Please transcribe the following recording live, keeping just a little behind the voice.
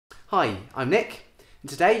Hi, I'm Nick, and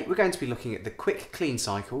today we're going to be looking at the quick clean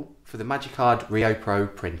cycle for the Magicard Rio Pro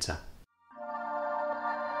printer.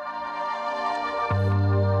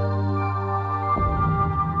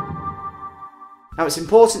 Now it's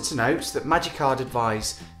important to note that Magicard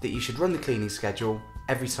advise that you should run the cleaning schedule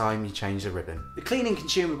every time you change the ribbon. The cleaning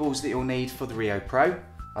consumables that you'll need for the Rio Pro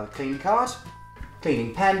are the cleaning card,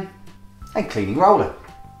 cleaning pen and cleaning roller.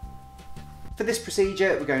 For this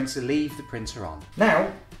procedure we're going to leave the printer on.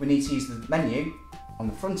 Now we need to use the menu on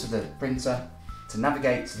the front of the printer to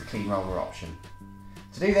navigate to the clean roller option.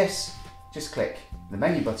 To do this, just click the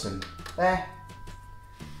menu button there.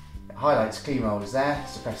 It highlights clean rollers there,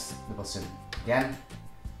 so press the button again.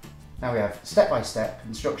 Now we have step-by-step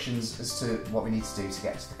instructions as to what we need to do to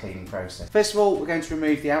get to the cleaning process. First of all, we're going to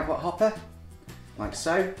remove the output hopper, like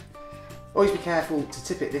so. Always be careful to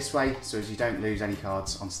tip it this way so as you don't lose any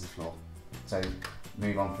cards onto the floor. So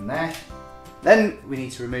move on from there. Then we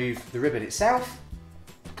need to remove the ribbon itself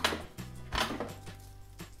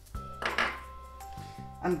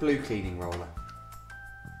and blue cleaning roller.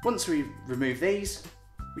 Once we remove these,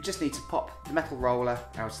 we just need to pop the metal roller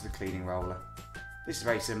out of the cleaning roller. This is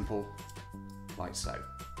very simple, like so.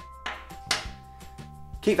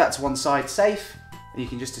 Keep that to one side safe, and you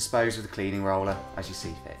can just dispose of the cleaning roller as you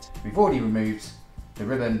see fit. We've already removed the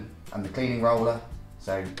ribbon and the cleaning roller,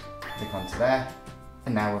 so click onto there,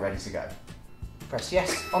 and now we're ready to go. Press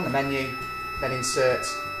yes on the menu, then insert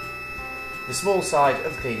the small side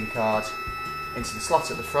of the cleaning card into the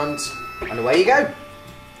slot at the front, and away you go.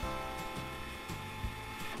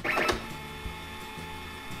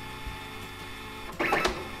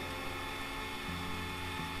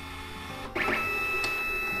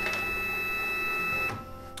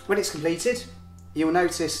 When it's completed, you will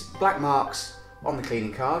notice black marks on the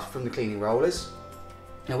cleaning card from the cleaning rollers.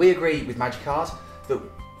 Now we agree with Magicard that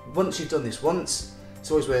once you've done this once,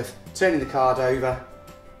 it's always worth turning the card over,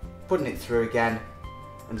 putting it through again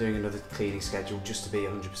and doing another cleaning schedule just to be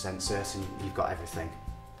 100% certain you've got everything.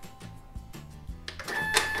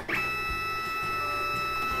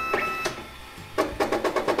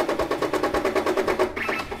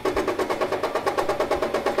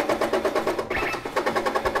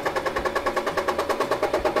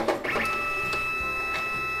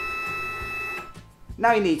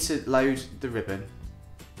 Now you need to load the ribbon.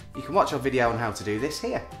 You can watch our video on how to do this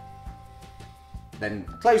here. Then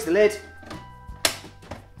close the lid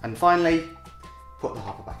and finally put the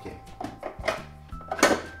hopper back in.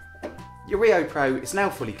 Your Rio Pro is now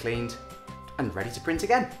fully cleaned and ready to print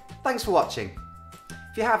again. Thanks for watching.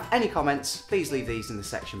 If you have any comments, please leave these in the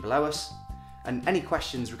section below us. And any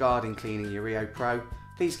questions regarding cleaning your Rio Pro,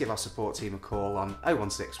 please give our support team a call on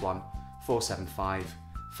 0161 475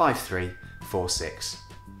 5346.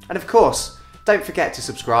 And of course, don't forget to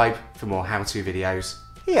subscribe for more how-to videos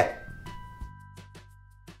here.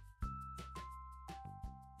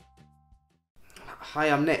 Hi,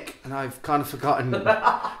 I'm Nick, and I've kind of forgotten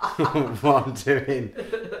what I'm doing.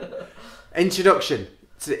 Introduction.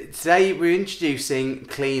 Today we're introducing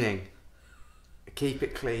cleaning. Keep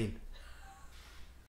it clean.